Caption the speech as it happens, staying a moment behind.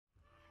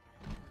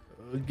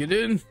Get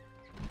in.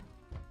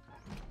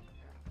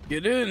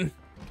 Get in.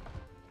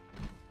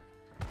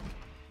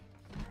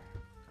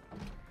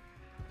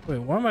 Wait,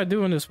 why am I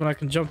doing this when I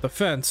can jump the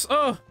fence?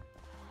 Oh!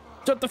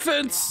 Jump the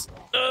fence!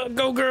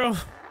 Go, girl!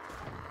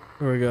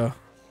 Here we go.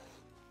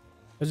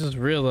 I just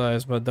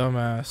realized my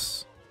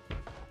dumbass.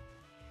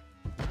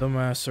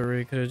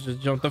 Dumbassery could have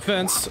just jumped the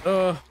fence.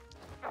 Fuck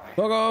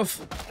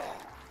off!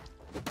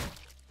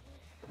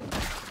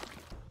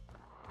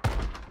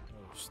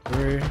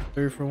 There's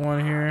three for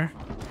one here.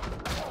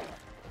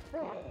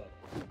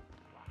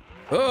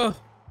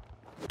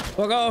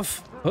 Fuck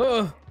off!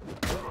 Fuck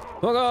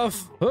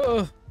off!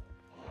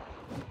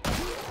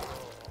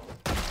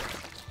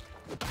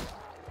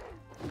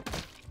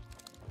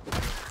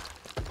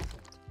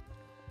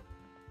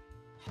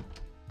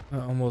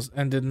 That almost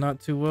ended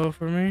not too well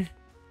for me.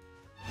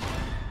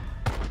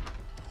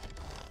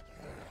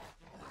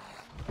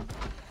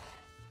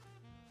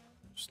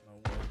 There's no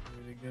way for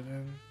me to get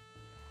in.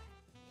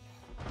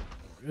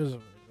 There is a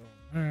way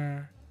going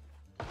there.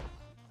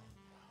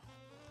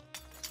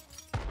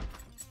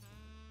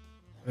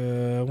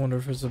 I wonder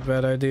if it's a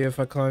bad idea if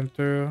I climb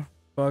through.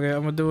 Fuck it,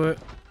 I'm gonna do it.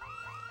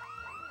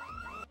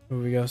 Oh,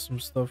 we got some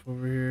stuff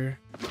over here.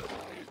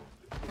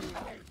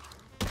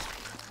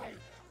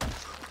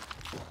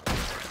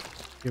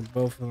 Get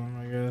both of them,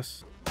 I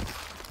guess.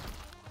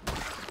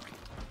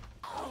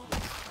 How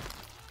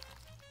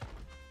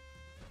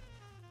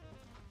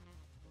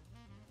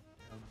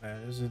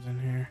bad is it in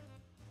here?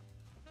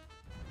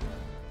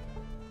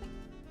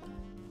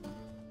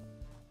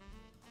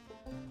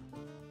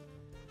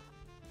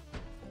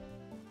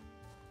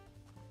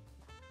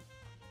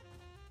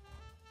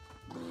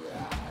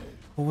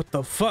 Oh, what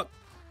the fuck?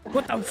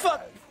 What the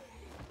fuck?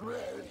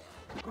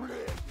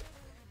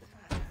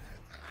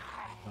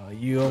 Oh,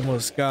 you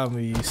almost got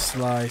me, you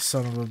sly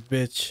son of a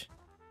bitch.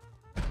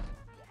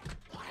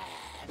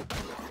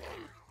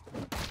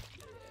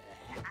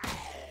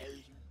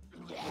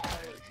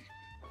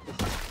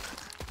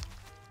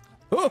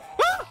 Oh,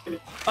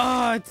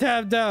 I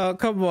tapped out.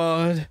 Come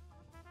on.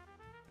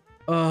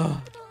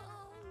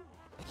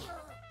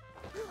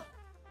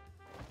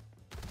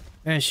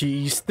 And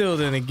you still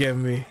didn't get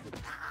me.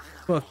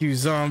 Fuck you,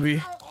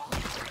 zombie.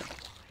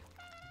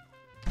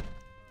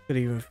 Could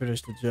even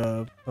finish the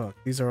job. Fuck,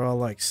 these are all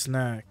like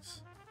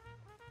snacks.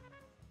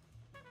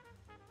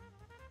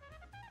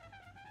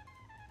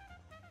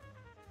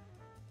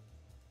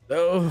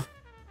 No.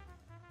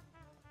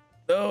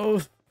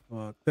 No.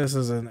 Fuck, this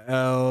is an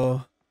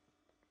L.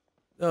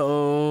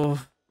 No.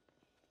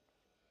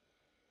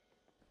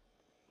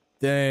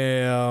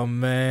 Damn,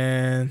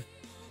 man.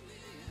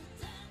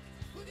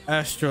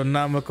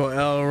 Astronomical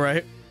L,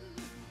 right?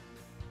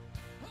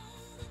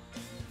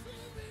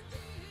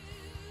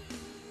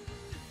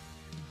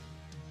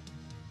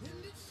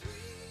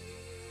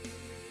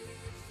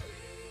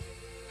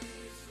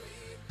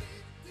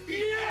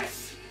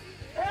 Yes!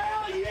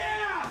 Hell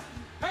yeah!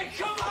 Hey,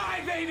 come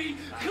on, baby!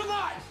 Come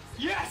on!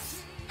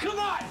 Yes! Come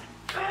on!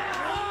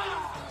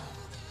 Ah!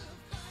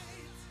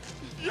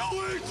 Yo,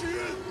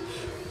 Adrian!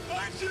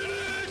 I did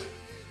it!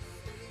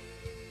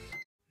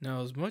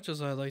 Now, as much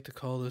as I like to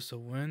call this a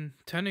win,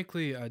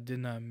 technically I did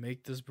not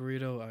make this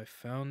burrito, I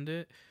found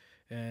it.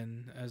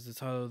 And as the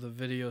title of the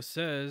video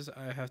says,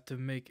 I have to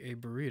make a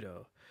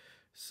burrito.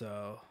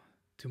 So,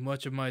 to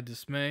much of my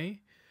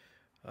dismay,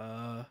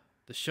 the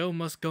show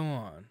must go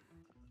on.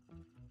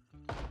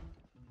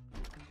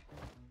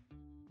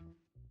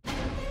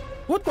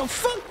 What the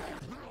fuck?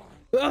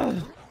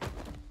 Ugh.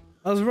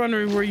 I was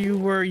wondering where you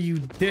were, you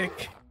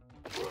dick.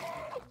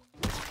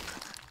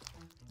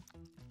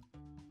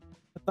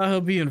 I thought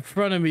he'll be in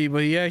front of me,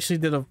 but he actually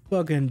did a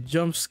fucking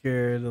jump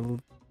scare, the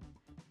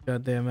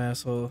goddamn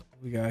asshole.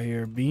 We got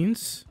here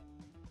beans,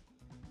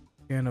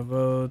 can of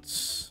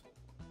oats,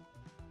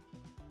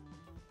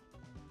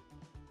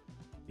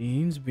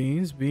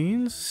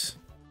 beans.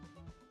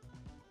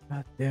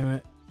 God damn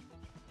it.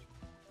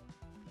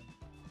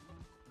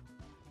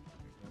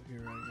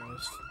 Here I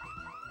guess.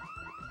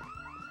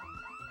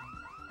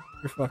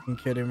 You're fucking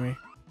kidding me.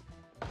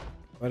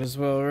 Might as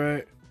well,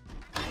 right?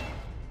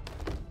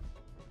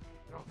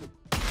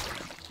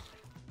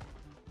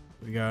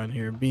 We got in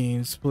here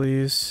beans,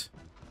 please.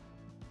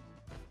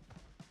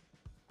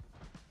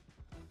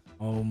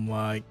 Oh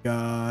my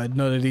god,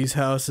 none of these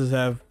houses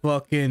have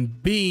fucking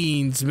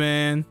beans,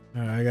 man.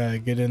 All right, I gotta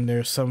get in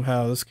there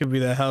somehow. This could be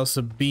the house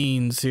of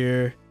beans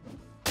here.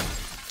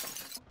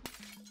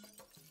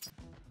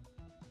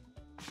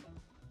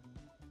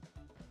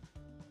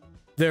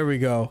 There we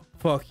go.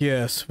 Fuck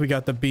yes, we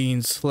got the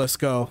beans. Let's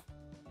go.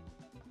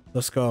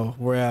 Let's go.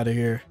 We're out of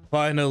here.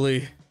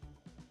 Finally.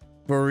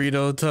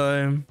 Burrito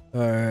time.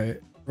 All right,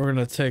 we're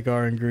gonna take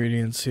our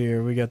ingredients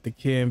here. We got the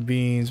canned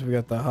beans, we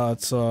got the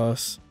hot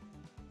sauce,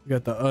 we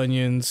got the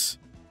onions,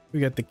 we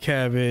got the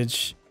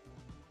cabbage,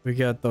 we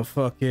got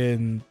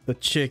the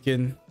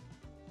chicken,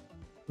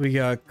 we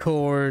got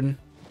corn,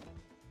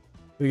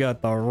 we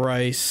got the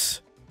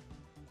rice,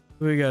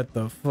 we got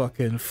the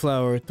fucking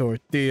flour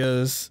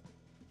tortillas.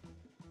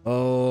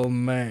 Oh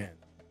man.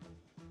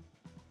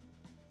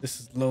 This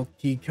is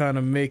low-key kind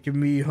of making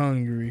me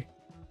hungry.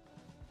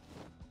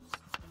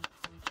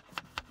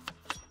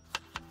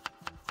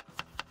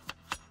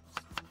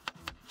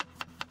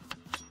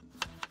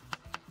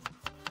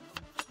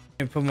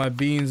 Can't put my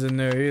beans in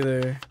there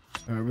either.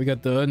 Alright, we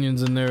got the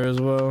onions in there as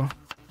well.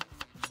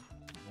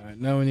 Alright,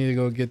 now we need to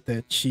go get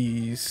that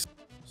cheese.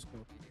 Let's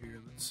go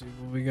here. Let's see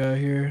what we got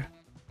here.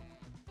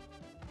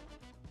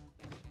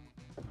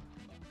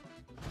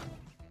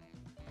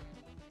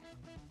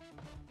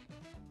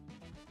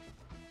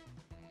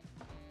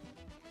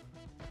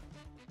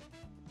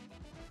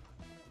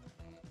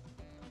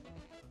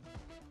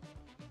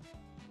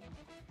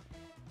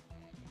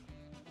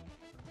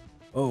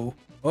 Oh,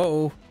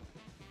 uh-oh.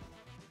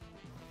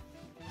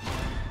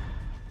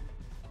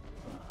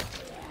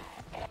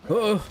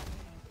 Uh-oh.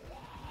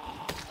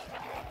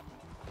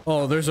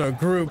 Oh, there's a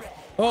group.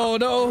 Oh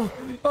no!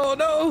 Oh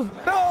no!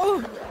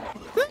 No!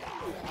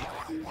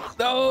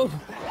 No!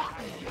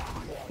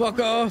 Fuck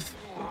off!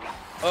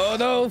 Oh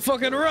no!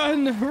 Fucking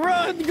run!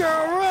 Run,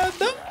 girl! Run!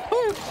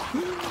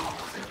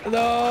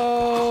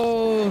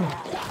 No!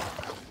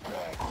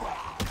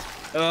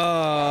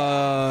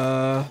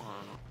 No!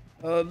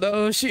 Oh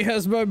no, she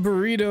has my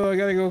burrito. I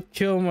gotta go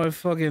kill my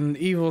fucking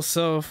evil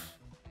self.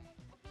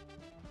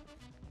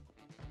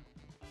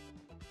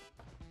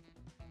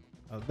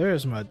 Oh,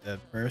 there's my dead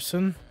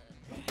person.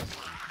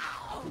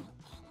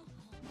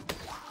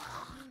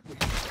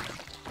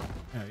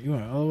 Yeah, you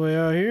went all the way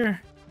out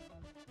here?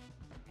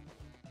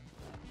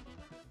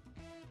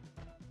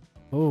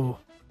 Oh.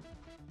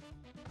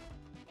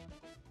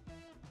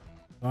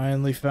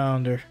 Finally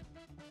found her.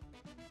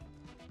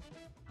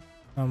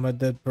 Found my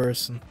dead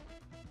person.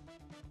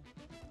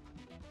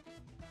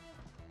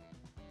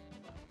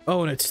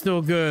 Oh, and it's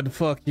still good.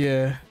 Fuck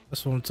yeah.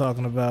 That's what I'm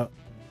talking about.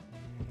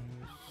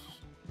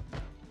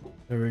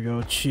 There we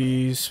go.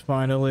 Cheese,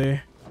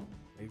 finally.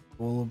 A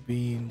bowl of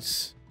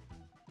beans.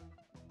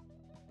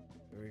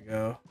 There we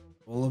go.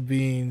 Bowl of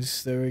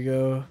beans. There we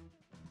go.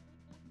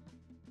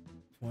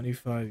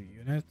 25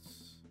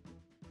 units?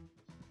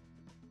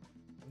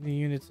 How many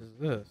units is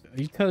this?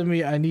 Are you telling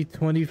me I need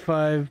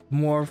 25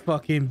 more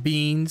fucking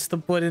beans to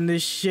put in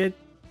this shit?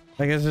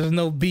 I guess there's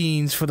no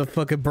beans for the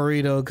fucking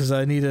burrito because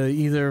I need to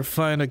either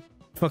find a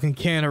fucking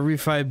can of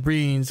refried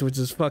beans, which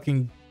is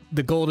fucking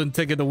the golden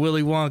ticket to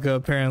Willy Wonka,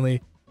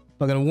 apparently.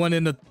 Fucking 1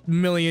 in a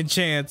million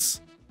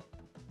chance.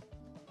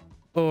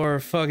 Or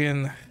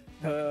fucking...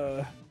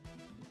 I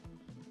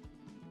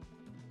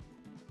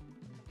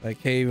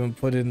can't even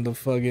put in the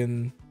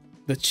fucking...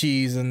 the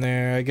cheese in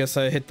there. I guess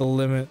I hit the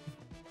limit.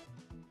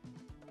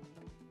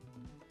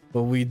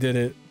 But we did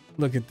it.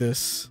 Look at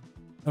this.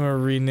 I'm gonna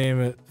rename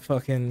it.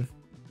 Fucking...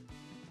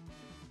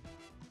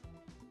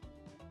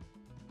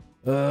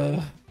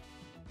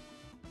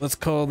 let's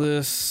call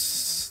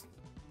this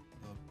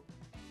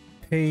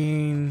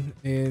pain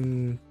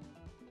in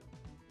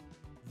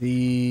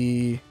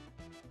the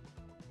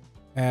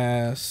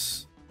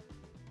ass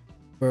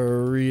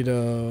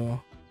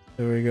burrito.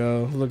 There we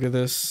go. Look at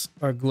this,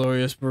 our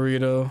glorious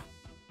burrito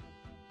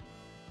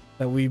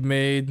that we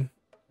made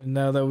and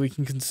now that we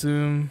can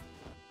consume.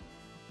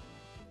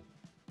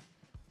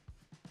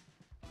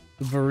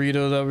 The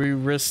burrito that we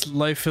risked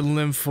life and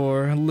limb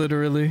for,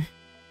 literally.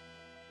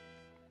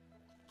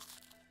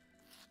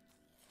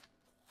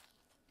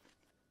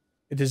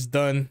 It is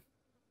done.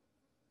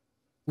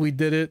 We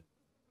did it.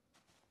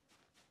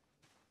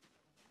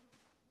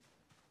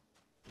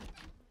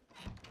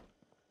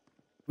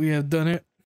 We have done it.